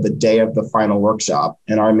number the day of the final workshop.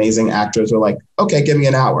 And our amazing actors were like, okay, give me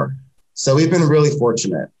an hour. So we've been really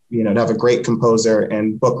fortunate, to have a great composer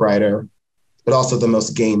and book writer, but also the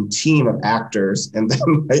most game team of actors, and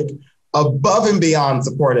then like above and beyond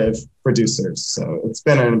supportive producers. So it's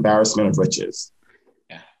been an embarrassment of riches.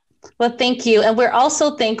 Well, thank you. And we're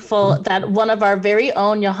also thankful that one of our very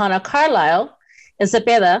own, Johanna Carlisle, and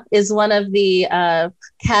Cepeda is one of the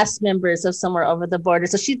cast members of Somewhere Over the Border.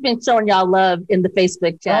 So she's been showing y'all love in the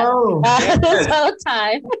Facebook chat this whole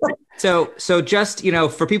time. So just,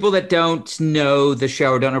 for people that don't know the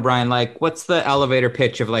show or don't know Brian, like, what's the elevator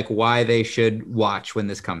pitch of like why they should watch when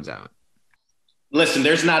this comes out? Listen,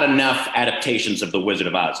 there's not enough adaptations of The Wizard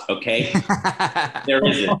of Oz, okay? There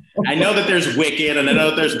isn't. I know that there's Wicked, and I know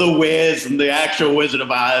that there's The Wiz and the actual Wizard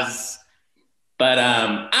of Oz, but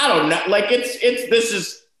I don't know. Like this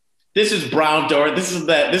is Brown Dorothy. This is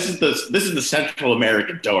the Central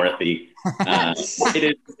American Dorothy. It's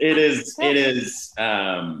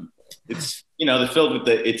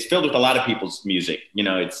filled with a lot of people's music.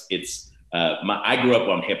 I grew up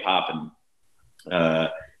on hip hop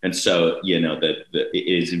and so, it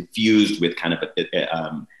is infused with kind of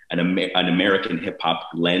an American hip hop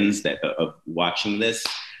lens of watching this.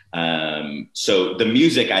 So the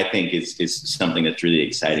music, I think, is something that's really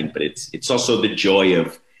exciting, but it's also the joy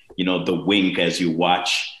of, the wink as you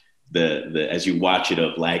watch as you watch it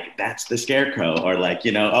of like, that's the Scarecrow, or like,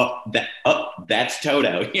 that's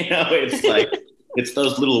Toto. It's like, it's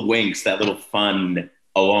those little winks, that little fun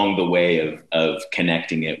along the way of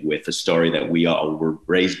connecting it with a story that we all were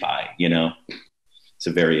raised by. It's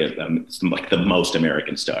a very it's like the most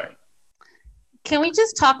American story. Can we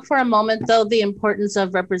just talk for a moment, though, the importance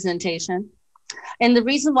of representation? And the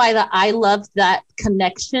reason why that I love that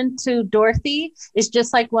connection to Dorothy is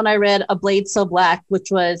just like when I read A Blade So Black, which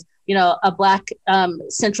was, a Black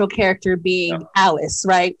central character being Alice,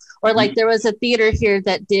 right? Or like there was a theater here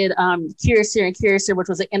that did Curiouser and Curiouser, which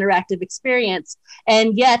was an interactive experience.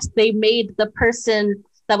 And yet they made the person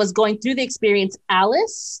that was going through the experience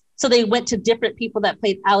Alice. So they went to different people that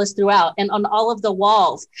played Alice throughout. And on all of the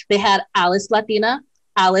walls, they had Alice Latina,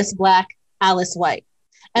 Alice Black, Alice White.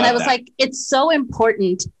 And I was like, it's so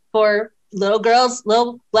important for little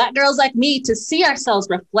Black girls like me to see ourselves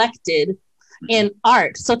reflected in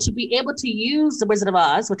art. So to be able to use The Wizard of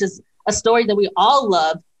Oz, which is a story that we all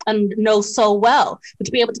love and know so well, but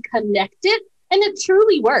to be able to connect it, and it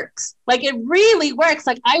truly works. Like, it really works.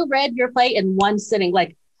 Like, I read your play in one sitting.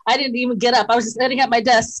 Like, I didn't even get up. I was just sitting at my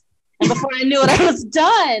desk. And before I knew it, I was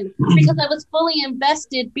done because I was fully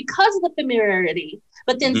invested because of the familiarity.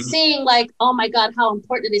 But then seeing like, oh my God, how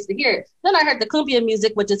important it is to hear it. Then I heard the cumbia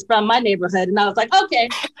music, which is from my neighborhood. And I was like, okay,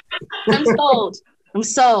 I'm sold.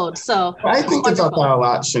 So I think about that a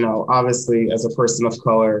lot, obviously as a person of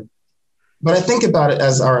color, but I think about it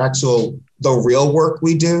as the real work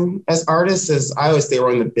we do as artists is, I always say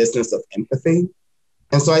we're in the business of empathy.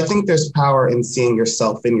 And so I think there's power in seeing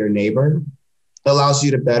yourself in your neighbor. It allows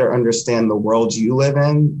you to better understand the world you live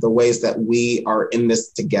in, the ways that we are in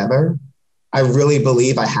this together. I really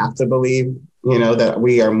believe, I have to believe, that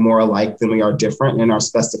we are more alike than we are different in our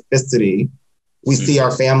specificity. We see our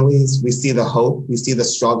families, we see the hope, we see the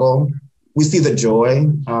struggle, we see the joy.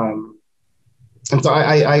 And so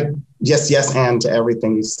I yes, and to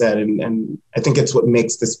everything you said. And I think it's what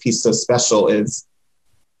makes this piece so special is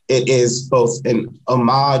it is both an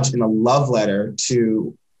homage and a love letter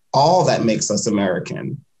to all that makes us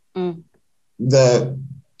American. The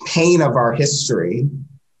pain of our history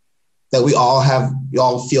that we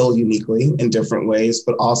all feel uniquely in different ways,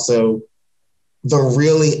 but also the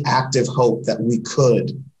really active hope that we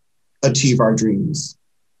could achieve our dreams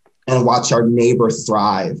and watch our neighbor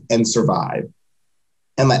thrive and survive.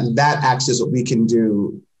 And that actually is what we can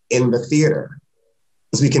do in the theater,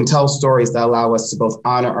 is we can tell stories that allow us to both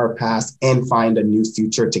honor our past and find a new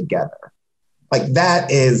future together. Like, that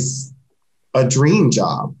is a dream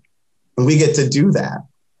job, and we get to do that.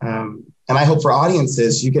 And I hope for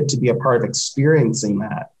audiences, you get to be a part of experiencing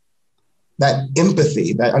that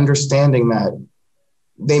empathy, that understanding that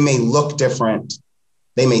they may look different,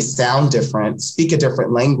 they may sound different, speak a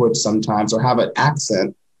different language sometimes, or have an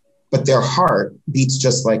accent, but their heart beats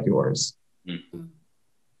just like yours. And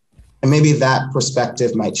maybe that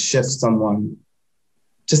perspective might shift someone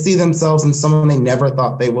to see themselves in someone they never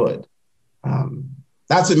thought they would.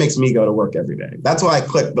 That's what makes me go to work every day. That's why I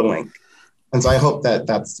click the link. And so I hope that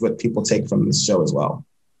that's what people take from this show as well.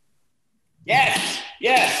 Yes.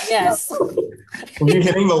 Are you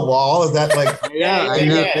hitting the wall? Is that like? Yeah.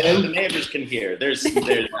 The neighbors can hear. There's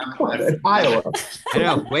Iowa. I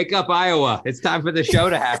know. Wake up, Iowa! It's time for the show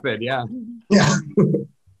to happen. Yeah.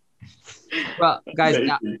 Well, guys,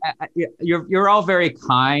 you're all very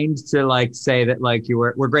kind to like say that like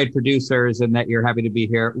we're great producers and that you're happy to be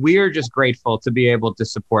here. We are just grateful to be able to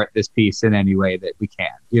support this piece in any way that we can.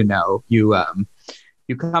 You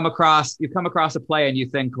come across a play and you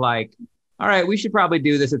think like, all right, we should probably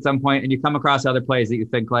do this at some point, and you come across other plays that you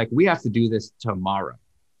think like, we have to do this tomorrow.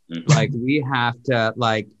 Like, we have to,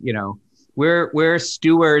 like, we're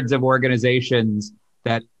stewards of organizations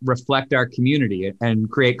that reflect our community and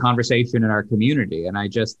create conversation in our community. And I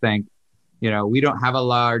just think, we don't have a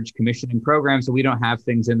large commissioning program, so we don't have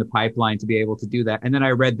things in the pipeline to be able to do that. And then I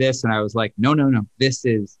read this and I was like, no, this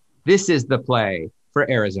is the play for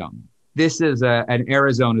Arizona. This is an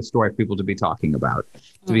Arizona story for people to be talking about,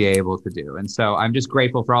 to be able to do. And so I'm just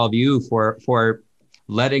grateful for all of you for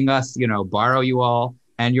letting us, borrow you all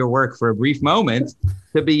and your work for a brief moment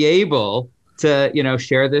to be able to,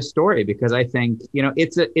 share this story, because I think,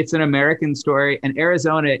 it's an American story, and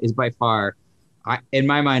Arizona is by far, in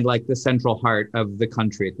my mind, like the central heart of the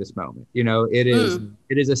country at this moment. It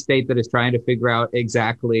is a state that is trying to figure out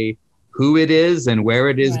exactly who it is and where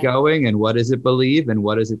it is going and what does it believe and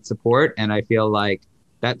what does it support. And I feel like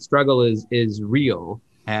that struggle is real,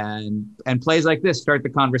 and plays like this start the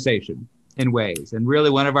conversation in ways. And really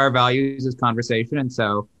one of our values is conversation. And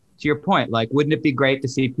so to your point, like, wouldn't it be great to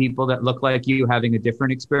see people that look like you having a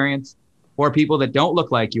different experience, or people that don't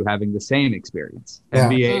look like you having the same experience, and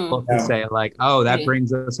be able to say like, oh, that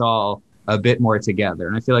brings us all a bit more together.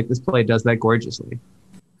 And I feel like this play does that gorgeously.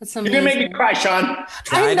 That's amazing. You're gonna make me cry, Sean.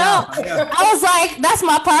 I know. I was like, that's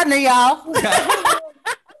my partner, y'all.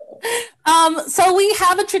 So we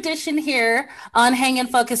have a tradition here on Hang and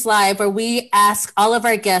Focus Live where we ask all of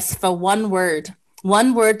our guests for one word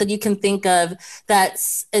that you can think of that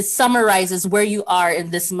summarizes where you are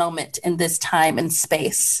in this moment, in this time and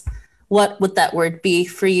space. What would that word be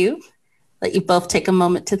for you? Let you both take a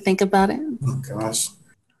moment to think about it. Oh gosh.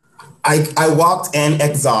 I walked in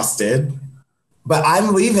exhausted, but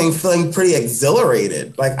I'm leaving feeling pretty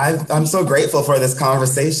exhilarated. Like I'm so grateful for this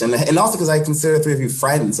conversation. And also because I consider the three of you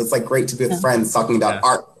friends. So it's like great to be with friends talking about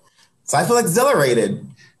art. So I feel exhilarated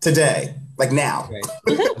today, like now.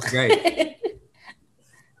 That's great.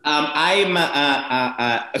 I'm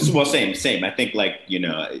well, same. I think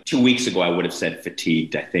 2 weeks ago I would have said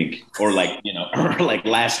fatigued. I think, or or like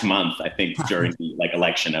last month. I think during the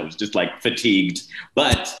election I was just fatigued.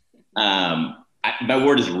 But my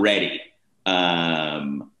word is ready.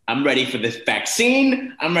 I'm ready for this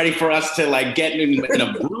vaccine. I'm ready for us to get in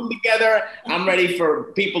a room together. I'm ready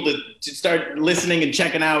for people to start listening and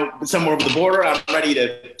checking out somewhere over the border. I'm ready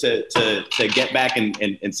to get back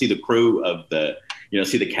and see the crew of the.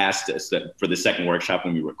 See the cast for the second workshop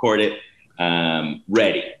when we record it.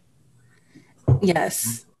 Ready.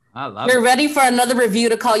 Yes. I love You're ready for another review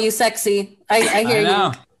to call you sexy. I hear you.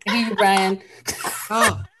 I hear you, Brian.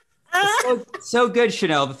 So good,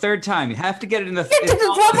 Chanel. The third time. You have to get it in the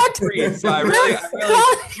three. So I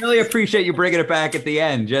really appreciate you bringing it back at the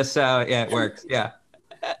end, just so it works. Yeah.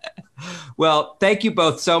 Well, thank you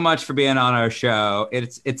both so much for being on our show.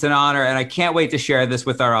 It's an honor, and I can't wait to share this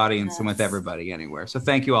with our audience and with everybody anywhere. So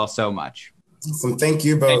thank you all so much. Awesome. Thank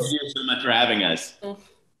you both. Thank you so much for having us.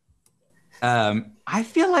 I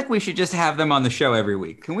feel like we should just have them on the show every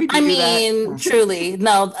week. Can we do that? Truly.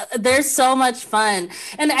 No, they're so much fun.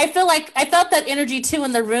 And I felt that energy too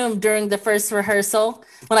in the room during the first rehearsal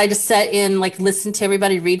when I just sat in, listened to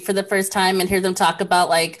everybody read for the first time and hear them talk about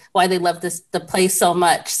why they love the play so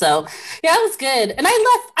much. So yeah, it was good. And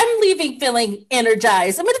I'm leaving feeling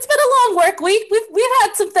energized. I mean, it's been a long work week. We've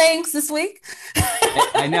had some things this week.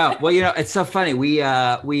 I know. Well, it's so funny. We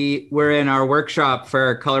were in our workshop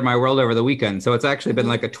for Color My World over the weekend. So it's actually been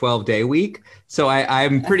a 12-day week. So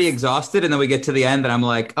I'm pretty exhausted. And then we get to the end and I'm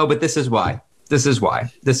like, oh, but this is why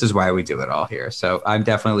we do it all here. So I'm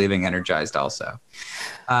definitely leaving energized also.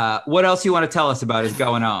 What else you want to tell us about is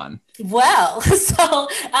going on? Well, so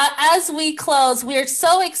as we close, we're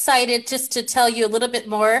so excited just to tell you a little bit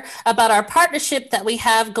more about our partnership that we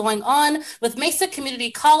have going on with Mesa Community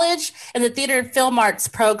College and the Theater and Film Arts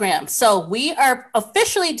program. So we are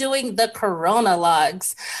officially doing the Corona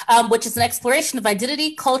Logs, which is an exploration of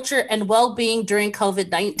identity, culture, and well-being during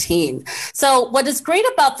COVID-19. So what is great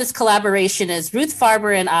about this collaboration is Ruth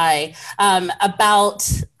Farber and I,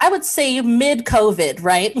 I would say mid-COVID,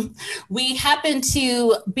 right? We happened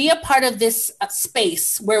to be a part of this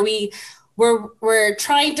space where we're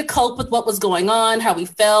trying to cope with what was going on, how we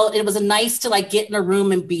felt. It was nice to get in a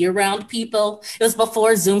room and be around people. It was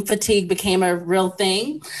before Zoom fatigue became a real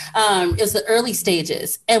thing. It was the early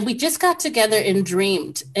stages, and we just got together and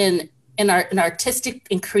dreamed in artistic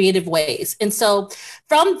and creative ways. And so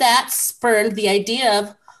from that spurned the idea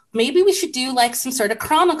of maybe we should do some sort of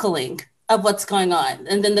chronicling of what's going on.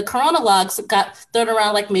 And then the Corona Logs got thrown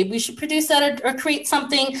around maybe we should produce that or create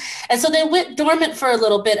something. And so they went dormant for a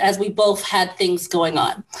little bit as we both had things going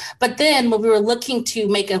on. But then when we were looking to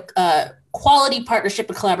make quality partnership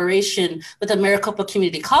and collaboration with the Maricopa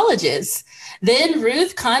Community Colleges. Then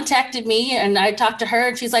Ruth contacted me and I talked to her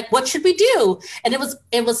and she's like, what should we do? And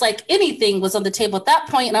it was like anything was on the table at that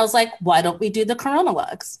point. And I was like, why don't we do the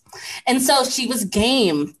Coronalogues? And so she was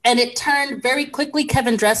game. And it turned very quickly.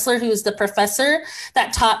 Kevin Dressler, who's the professor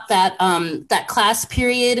that taught that class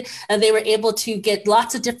period, and they were able to get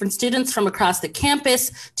lots of different students from across the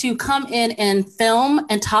campus to come in and film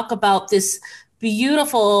and talk about this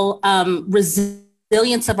beautiful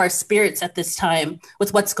resilience of our spirits at this time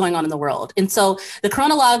with what's going on in the world. And so the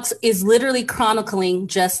Coronalogues is literally chronicling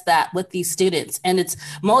just that with these students. And it's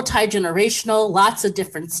multi-generational, lots of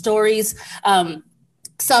different stories.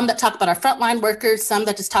 Some that talk about our frontline workers, some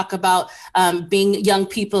that just talk about being young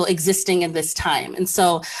people existing in this time. And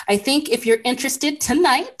so I think if you're interested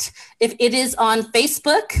tonight, if it is on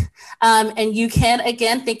Facebook, and you can,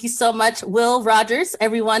 again, thank you so much, Will Rogers.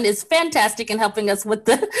 Everyone is fantastic in helping us with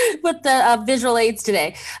the visual aids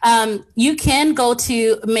today. You can go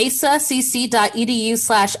to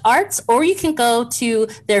mesacc.edu/arts, or you can go to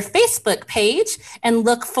their Facebook page and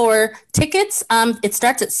look for tickets. It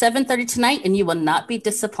starts at 7:30 tonight, and you will not be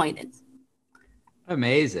disappointed.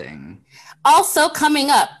 Amazing. Also coming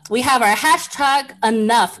up, we have our hashtag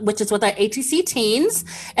enough, which is with our ATC teens,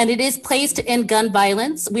 and it is Plays to End Gun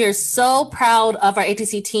Violence. We are so proud of our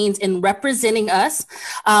ATC teens in representing us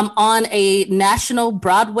on a national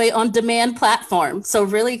Broadway on demand platform. So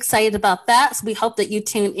really excited about that. So we hope that you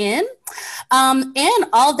tune in. And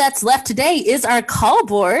all that's left today is our call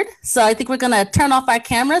board. So I think we're going to turn off our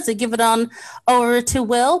cameras and give it on over to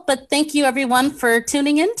Will. But thank you everyone for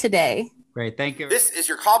tuning in today. Great, thank you. This is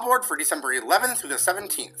your call board for December 11th through the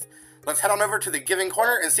 17th. Let's head on over to the Giving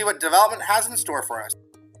Corner and see what development has in store for us.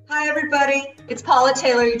 Hi, everybody. It's Paula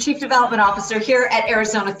Taylor, your Chief Development Officer here at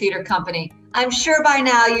Arizona Theater Company. I'm sure by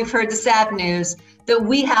now you've heard the sad news that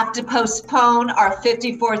we have to postpone our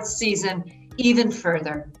 54th season even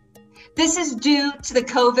further. This is due to the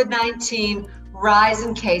COVID-19 rise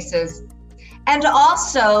in cases and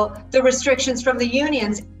also the restrictions from the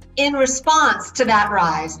unions in response to that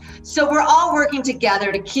rise. So we're all working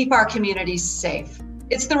together to keep our communities safe.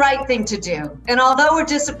 It's the right thing to do. And although we're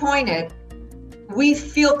disappointed, we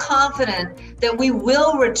feel confident that we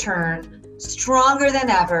will return stronger than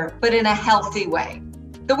ever, but in a healthy way.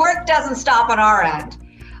 The work doesn't stop on our end.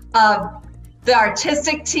 The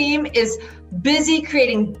artistic team is busy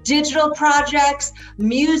creating digital projects,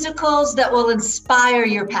 musicals that will inspire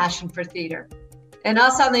your passion for theater. And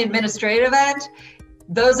us on the administrative end,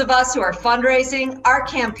 those of us who are fundraising, our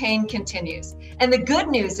campaign continues. And the good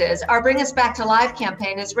news is our Bring Us Back to Life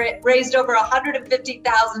campaign has raised over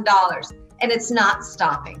 $150,000, and it's not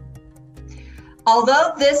stopping.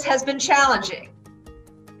 Although this has been challenging,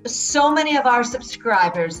 so many of our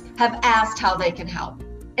subscribers have asked how they can help.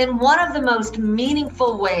 And one of the most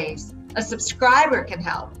meaningful ways a subscriber can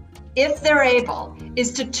help, if they're able,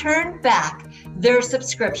 is to turn back their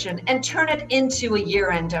subscription and turn it into a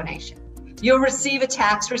year-end donation. You'll receive a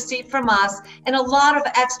tax receipt from us and a lot of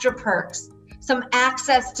extra perks, some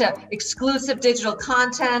access to exclusive digital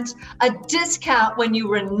content, a discount when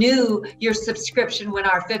you renew your subscription when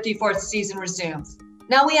our 54th season resumes.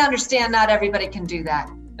 Now, we understand not everybody can do that,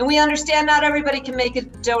 and we understand not everybody can make a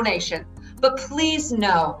donation, but please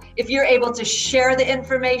know if you're able to share the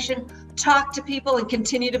information, talk to people, and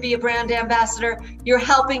continue to be a brand ambassador, you're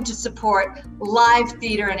helping to support live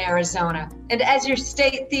theater in Arizona. And as your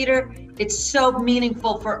state theater, it's so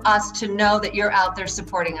meaningful for us to know that you're out there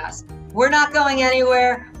supporting us. We're not going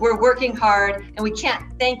anywhere, we're working hard, and we can't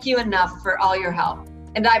thank you enough for all your help.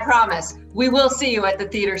 And I promise, we will see you at the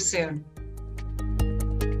theater soon.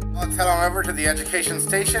 Let's head on over to the education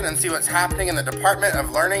station and see what's happening in the Department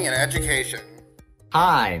of Learning and Education.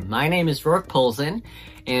 Hi, my name is Rourke Polson,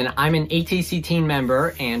 and I'm an ATC Teen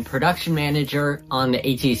member and production manager on the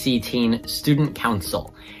ATC Teen Student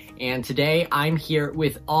Council. And today I'm here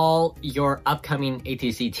with all your upcoming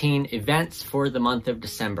ATC Teen events for the month of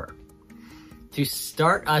December. To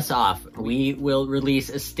start us off, we will release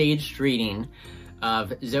a staged reading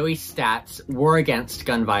of Zoe Statt's War Against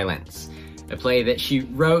Gun Violence, a play that she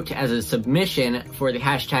wrote as a submission for the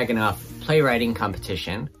 #Enough playwriting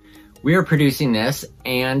competition. We're producing this,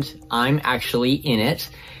 and I'm actually in it,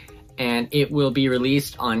 and it will be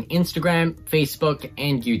released on Instagram, Facebook,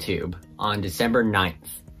 and YouTube on December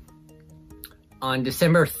 9th. On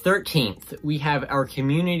December 13th, we have our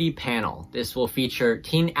community panel. This will feature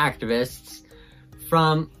teen activists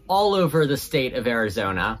from all over the state of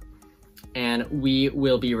Arizona, and we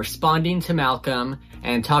will be responding to Malcolm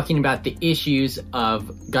and talking about the issues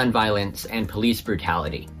of gun violence and police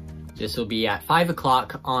brutality. This will be at 5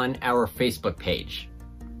 o'clock on our Facebook page.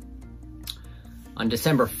 On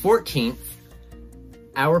December 14th,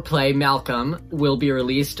 our play Malcolm will be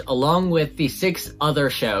released along with the 6 other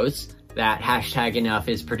shows that #Enough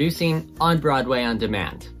is producing on Broadway On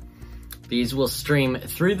Demand. These will stream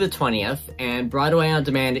through the 20th, and Broadway On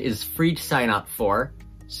Demand is free to sign up for,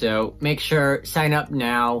 so make sure, sign up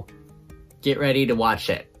now, get ready to watch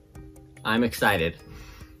it. I'm excited.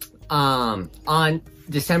 On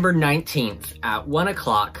December 19th at 1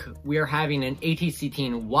 o'clock, we are having an ATC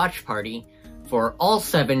Teen watch party for all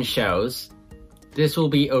 7 shows. This will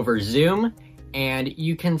be over Zoom, and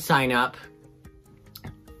you can sign up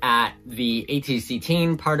at the ATC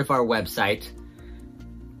Teen part of our website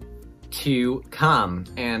to come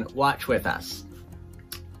and watch with us.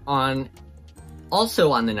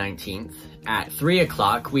 Also on the 19th at 3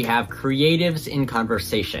 o'clock, we have Creatives in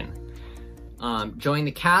Conversation. Join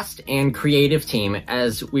the cast and creative team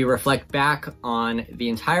as we reflect back on the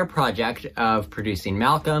entire project of producing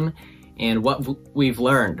Malcolm and what we've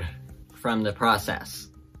learned from the process.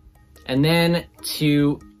 And then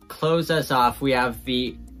to close us off, we have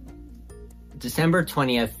the December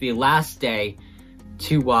 20th, the last day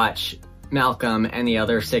to watch Malcolm and the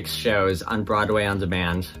other 6 shows on Broadway On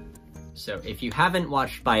Demand. So if you haven't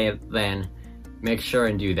watched by then, make sure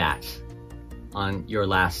and do that on your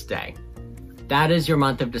last day. That is your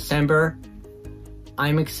month of December.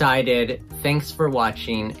 I'm excited. Thanks for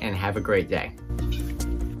watching and have a great day.